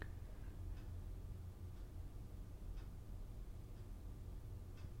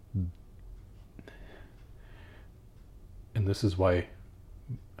 And this is why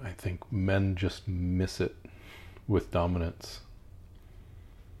I think men just miss it with dominance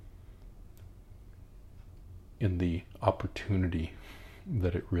in the opportunity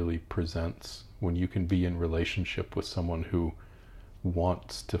that it really presents when you can be in relationship with someone who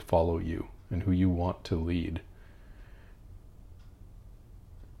wants to follow you and who you want to lead,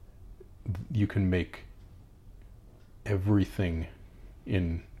 you can make everything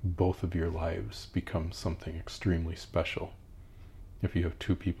in both of your lives become something extremely special if you have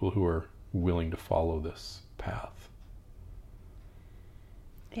two people who are willing to follow this path.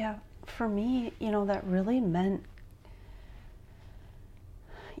 Yeah, for me, that really meant,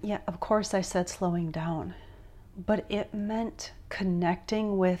 yeah, of course I said slowing down, but it meant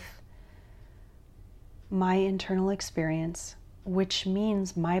connecting with my internal experience, which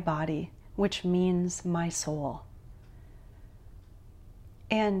means my body, which means my soul.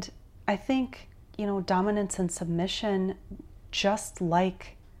 And I think, dominance and submission, just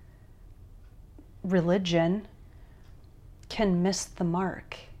like religion, can miss the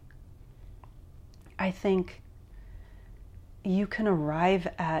mark. I think you can arrive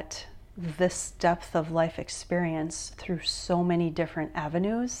at this depth of life experience through so many different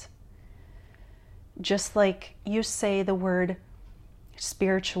avenues. Just like you say the word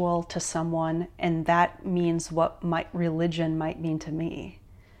spiritual to someone, and that means what my religion might mean to me.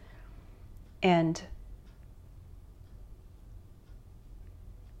 And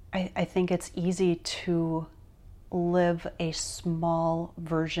I think it's easy to live a small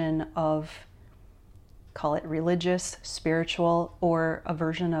version of, call it religious, spiritual, or a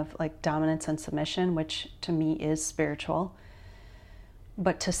version of like dominance and submission, which to me is spiritual,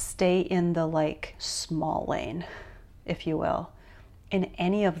 but to stay in the like small lane, if you will, in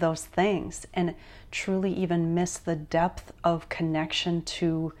any of those things, and truly even miss the depth of connection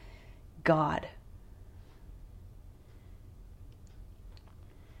to God.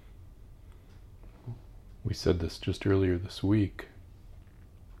 We said this just earlier this week.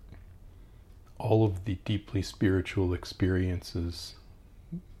 All of the deeply spiritual experiences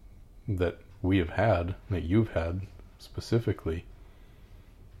that we have had, that you've had specifically,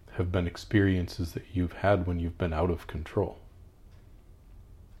 have been experiences that you've had when you've been out of control.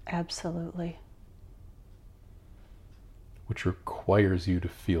 Absolutely. Which requires you to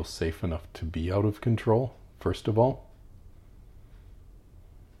feel safe enough to be out of control, first of all.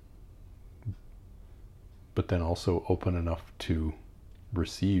 But then also open enough to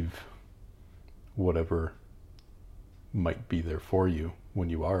receive whatever might be there for you when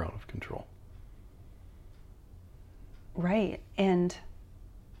you are out of control. Right. And,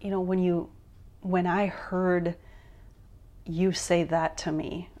 when I heard you say that to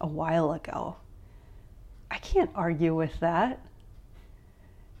me a while ago, I can't argue with that.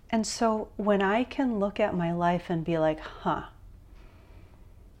 And so when I can look at my life and be like,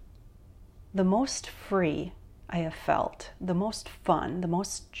 the most free I have felt, the most fun, the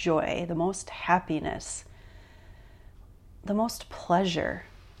most joy, the most happiness, the most pleasure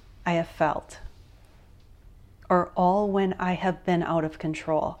I have felt, are all when I have been out of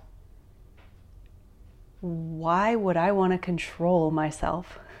control. Why would I want to control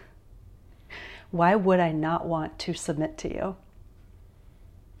myself? Why would I not want to submit to you?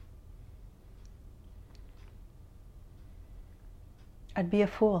 I'd be a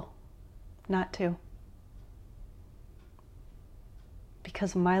fool not to.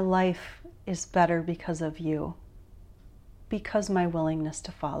 Because my life is better because of you. Because my willingness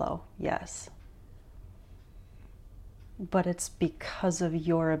to follow, yes. But it's because of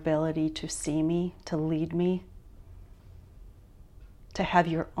your ability to see me, to lead me, to have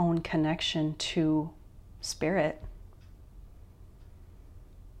your own connection to spirit.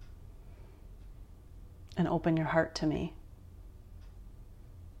 And open your heart to me.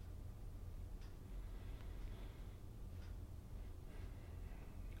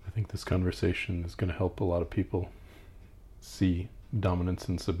 I think this conversation is going to help a lot of people see dominance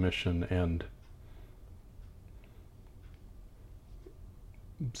and submission and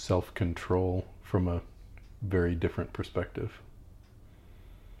self-control from a very different perspective.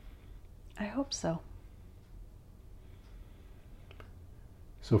 I hope so.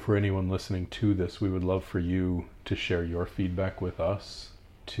 So for anyone listening to this, we would love for you to share your feedback with us,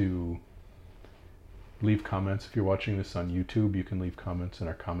 to leave comments. If you're watching this on YouTube, you can leave comments in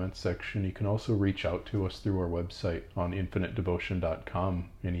our comments section. You can also reach out to us through our website on infinitedevotion.com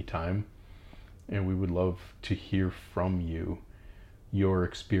anytime. And we would love to hear from you, your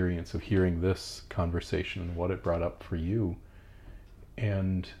experience of hearing this conversation and what it brought up for you.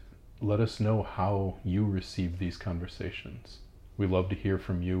 And let us know how you receive these conversations. We love to hear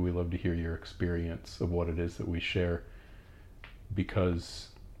from you. We love to hear your experience of what it is that we share. Because,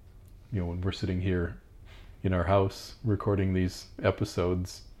 when we're sitting here in our house recording these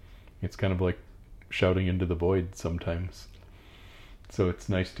episodes, it's kind of like shouting into the void sometimes. So it's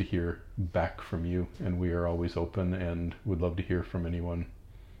nice to hear back from you, and we are always open and would love to hear from anyone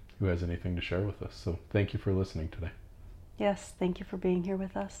who has anything to share with us. So thank you for listening today. Yes, thank you for being here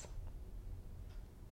with us.